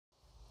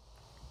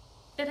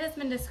It has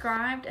been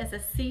described as a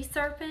sea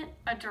serpent,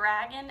 a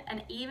dragon,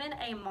 and even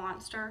a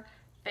monster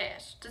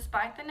fish.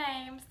 Despite the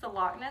names, the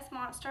Loch Ness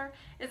Monster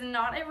is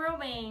not a real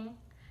being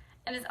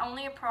and is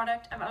only a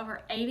product of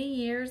over 80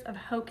 years of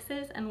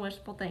hoaxes and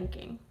wishful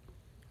thinking.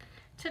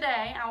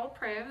 Today, I will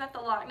prove that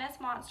the Loch Ness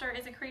Monster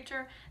is a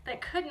creature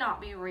that could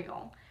not be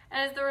real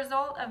and is the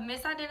result of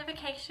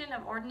misidentification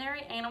of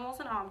ordinary animals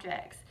and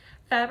objects,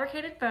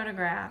 fabricated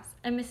photographs,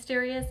 and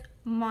mysterious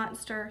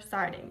monster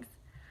sightings.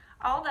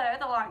 Although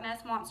the Loch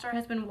Ness Monster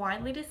has been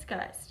widely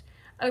discussed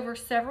over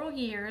several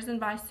years and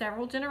by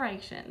several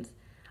generations,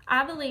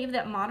 I believe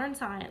that modern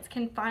science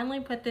can finally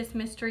put this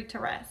mystery to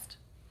rest.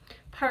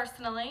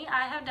 Personally,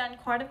 I have done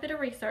quite a bit of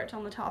research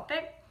on the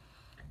topic.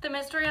 The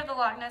mystery of the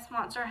Loch Ness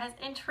Monster has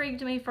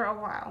intrigued me for a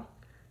while.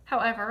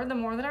 However, the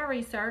more that I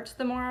research,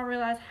 the more I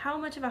realize how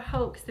much of a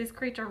hoax this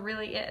creature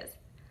really is.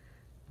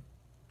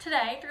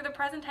 Today, through the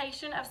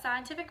presentation of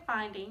scientific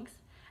findings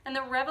and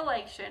the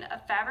revelation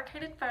of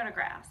fabricated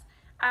photographs,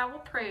 I will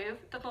prove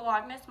that the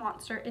Loch Ness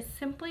Monster is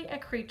simply a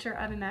creature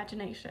of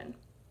imagination.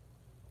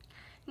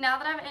 Now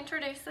that I've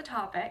introduced the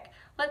topic,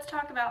 let's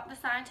talk about the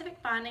scientific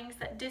findings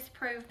that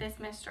disprove this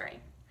mystery.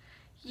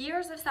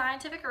 Years of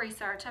scientific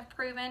research have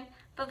proven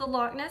that the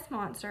Loch Ness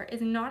Monster is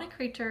not a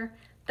creature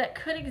that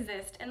could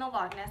exist in the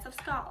Loch Ness of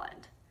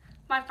Scotland.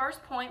 My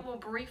first point will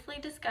briefly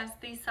discuss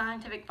these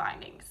scientific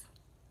findings.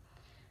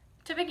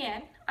 To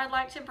begin, I'd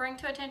like to bring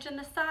to attention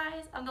the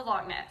size of the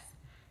Loch Ness.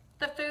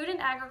 The Food and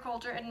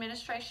Agriculture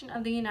Administration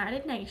of the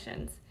United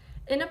Nations,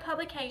 in a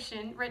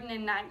publication written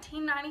in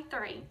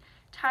 1993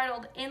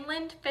 titled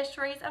Inland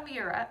Fisheries of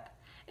Europe,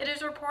 it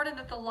is reported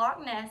that the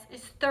Loch Ness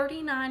is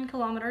 39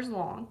 kilometers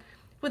long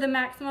with a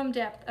maximum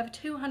depth of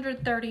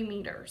 230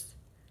 meters.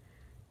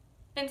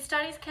 In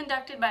studies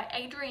conducted by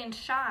Adrian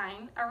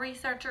Shine, a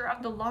researcher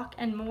of the Loch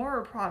and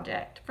Moor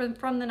project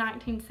from the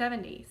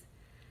 1970s,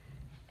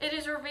 it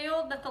is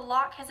revealed that the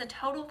loch has a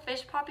total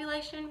fish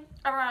population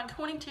of around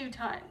 22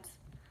 tons.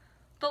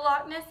 The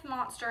Loch Ness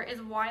Monster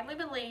is widely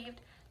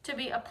believed to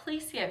be a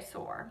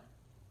plesiosaur.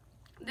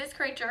 This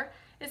creature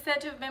is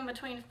said to have been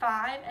between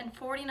 5 and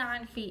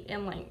 49 feet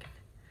in length.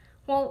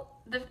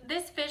 While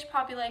this fish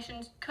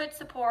population could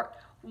support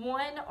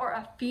one or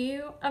a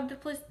few of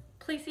the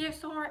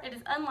plesiosaur, it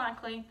is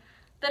unlikely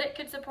that it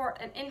could support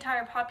an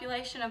entire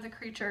population of the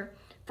creature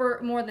for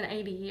more than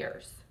 80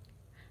 years.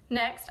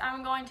 Next,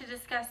 I'm going to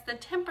discuss the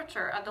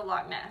temperature of the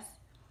Loch Ness.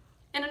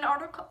 In an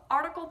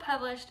article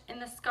published in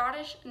the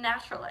Scottish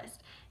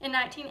Naturalist in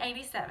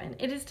 1987,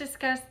 it is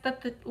discussed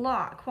that the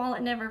loch, while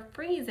it never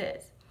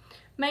freezes,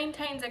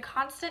 maintains a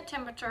constant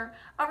temperature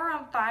of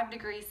around 5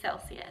 degrees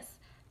Celsius.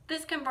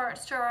 This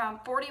converts to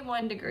around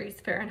 41 degrees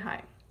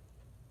Fahrenheit.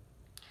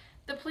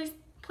 The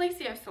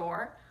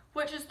plesiosaur,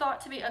 which is thought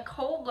to be a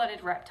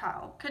cold-blooded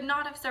reptile, could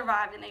not have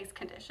survived in these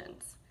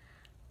conditions.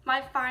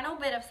 My final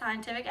bit of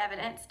scientific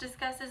evidence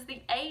discusses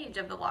the age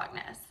of the Loch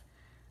Ness.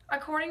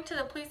 According to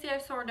the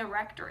Plesiosaur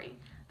Directory,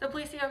 the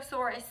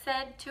plesiosaur is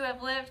said to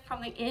have lived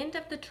from the end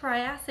of the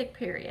Triassic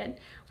period,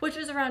 which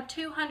is around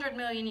 200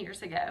 million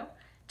years ago,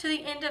 to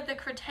the end of the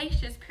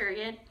Cretaceous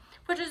period,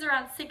 which is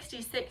around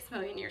 66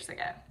 million years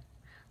ago.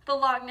 The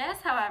Loch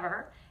Ness,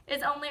 however,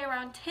 is only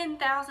around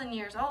 10,000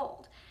 years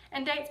old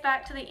and dates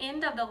back to the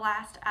end of the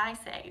last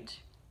ice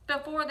age.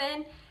 Before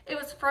then, it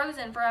was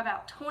frozen for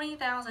about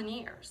 20,000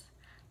 years.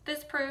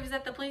 This proves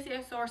that the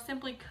plesiosaur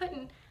simply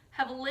couldn't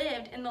have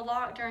lived in the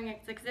loch during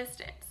its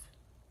existence.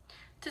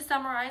 To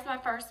summarize my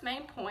first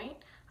main point,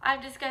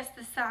 I've discussed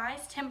the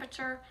size,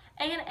 temperature,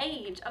 and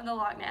age of the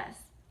Loch Ness.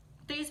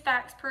 These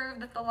facts prove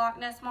that the Loch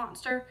Ness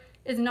Monster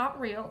is not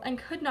real and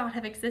could not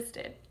have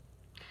existed.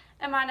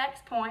 In my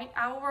next point,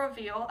 I will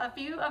reveal a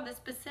few of the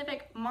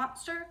specific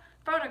monster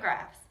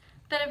photographs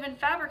that have been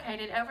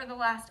fabricated over the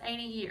last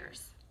 80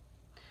 years.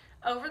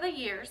 Over the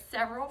years,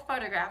 several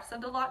photographs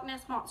of the Loch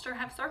Ness Monster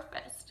have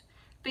surfaced.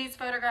 These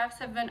photographs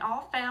have been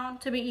all found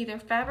to be either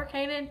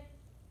fabricated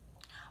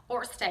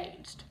or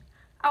staged.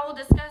 I will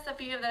discuss a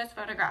few of those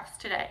photographs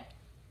today.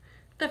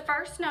 The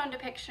first known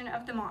depiction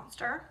of the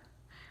monster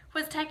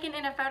was a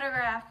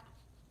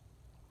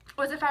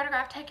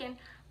photograph taken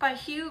by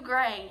Hugh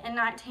Gray in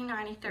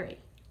 1993.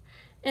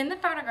 In the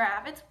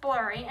photograph, it's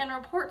blurry, and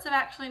reports have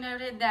actually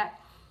noted that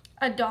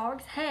a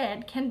dog's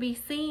head can be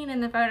seen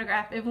in the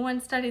photograph if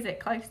one studies it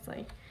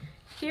closely.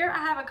 Here I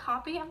have a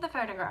copy of the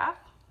photograph,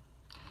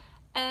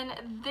 and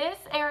this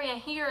area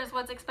here is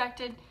what's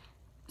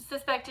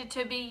suspected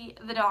to be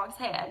the dog's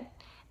head.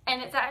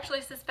 And it's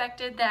actually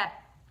suspected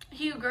that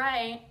Hugh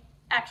Gray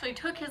actually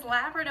took his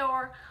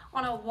Labrador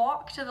on a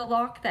walk to the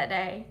loch that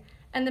day,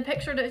 and the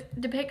picture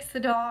depicts the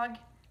dog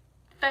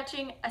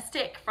fetching a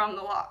stick from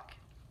the loch.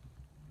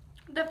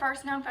 The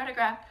first known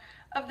photograph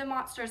of the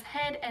monster's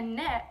head and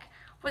neck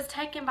was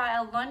taken by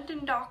a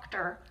London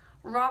doctor,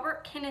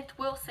 Robert Kenneth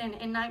Wilson,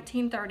 in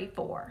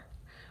 1934.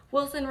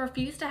 Wilson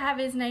refused to have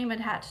his name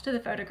attached to the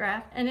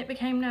photograph, and it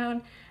became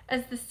known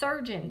as the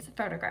surgeon's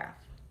photograph.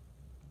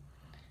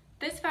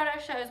 This photo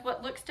shows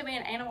what looks to be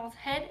an animal's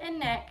head and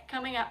neck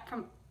coming up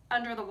from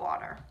under the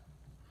water.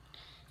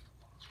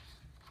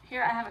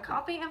 Here I have a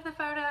copy of the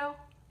photo,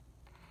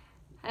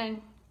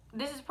 And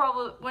this is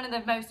probably one of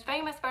the most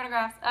famous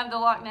photographs of the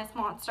Loch Ness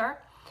Monster,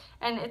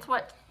 and it's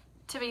what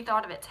to be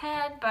thought of its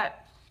head,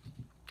 but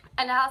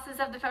analysis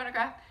of the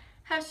photograph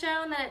has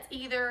shown that it's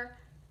either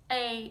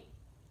a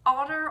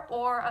otter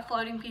or a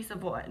floating piece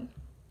of wood.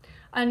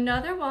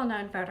 Another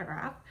well-known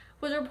photograph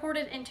was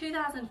reported in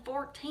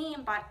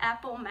 2014 by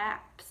Apple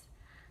Maps.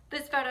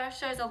 This photo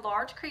shows a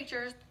large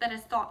creature that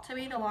is thought to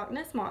be the Loch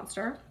Ness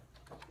Monster.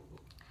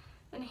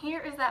 And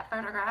here is that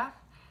photograph.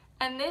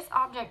 And this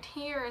object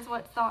here is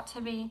what's thought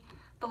to be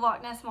the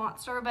Loch Ness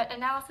Monster, but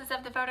analysis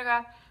of the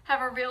photograph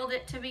have revealed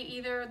it to be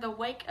either the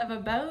wake of a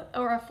boat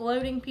or a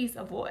floating piece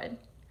of wood.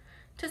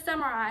 To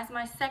summarize,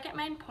 my second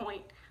main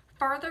point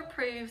further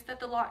proves that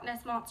the Loch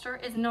Ness Monster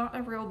is not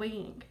a real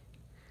being.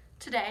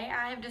 Today,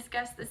 I have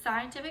discussed the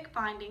scientific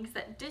findings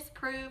that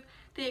disprove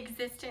the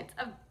existence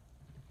of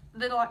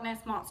the Loch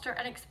Ness Monster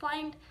and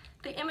explained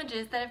the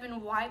images that have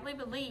been widely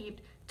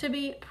believed to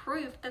be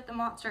proof that the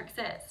monster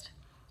exists.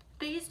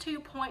 These 2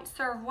 points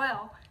serve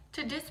well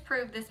to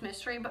disprove this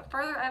mystery, but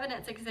further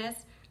evidence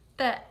exists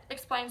that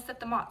explains that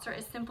the monster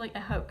is simply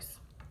a hoax.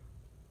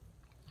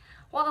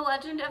 While the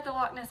legend of the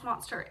Loch Ness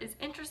Monster is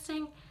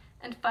interesting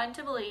and fun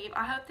to believe,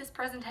 I hope this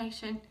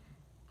presentation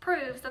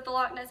proves that the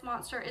Loch Ness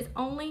Monster is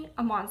only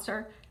a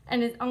monster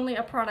and is only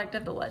a product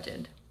of the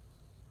legend.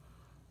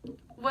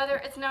 Whether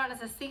it's known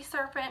as a sea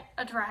serpent,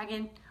 a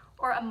dragon,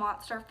 or a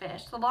monster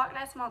fish, the Loch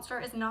Ness Monster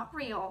is not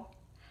real,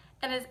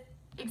 and its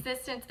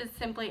existence is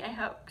simply a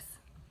hoax.